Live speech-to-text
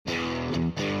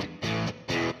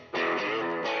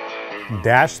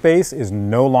Dash space is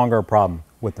no longer a problem.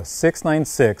 With the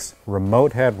 696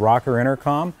 remote head rocker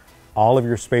intercom, all of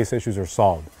your space issues are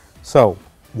solved. So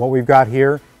what we've got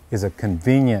here is a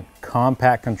convenient,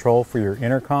 compact control for your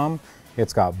intercom.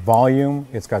 It's got volume,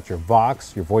 it's got your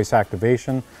Vox, your voice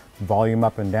activation, volume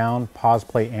up and down, pause,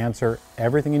 play, answer,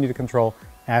 everything you need to control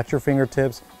at your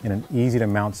fingertips in an easy to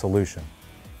mount solution.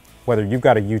 Whether you've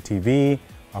got a UTV,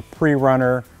 a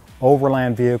pre-runner,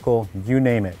 overland vehicle, you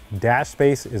name it, dash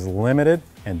space is limited,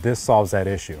 and this solves that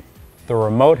issue. The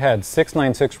remote head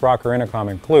 696 rocker intercom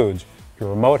includes your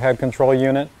remote head control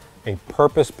unit, a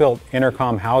purpose-built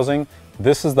intercom housing.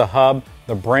 This is the hub,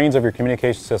 the brains of your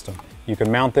communication system. You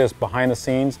can mount this behind the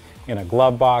scenes in a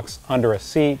glove box, under a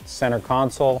seat, center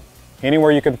console,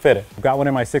 anywhere you can fit it. I've got one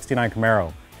in my '69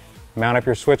 Camaro. Mount up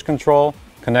your switch control,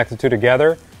 connect the two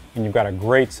together, and you've got a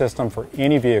great system for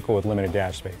any vehicle with limited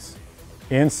dash space.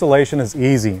 Installation is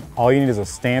easy. All you need is a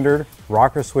standard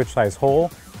rocker switch size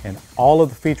hole, and all of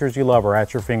the features you love are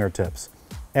at your fingertips.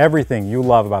 Everything you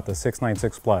love about the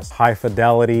 696 Plus, high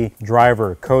fidelity,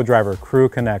 driver, co-driver, crew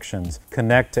connections,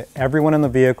 connect to everyone in the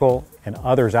vehicle and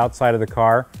others outside of the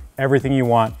car, everything you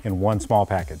want in one small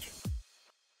package.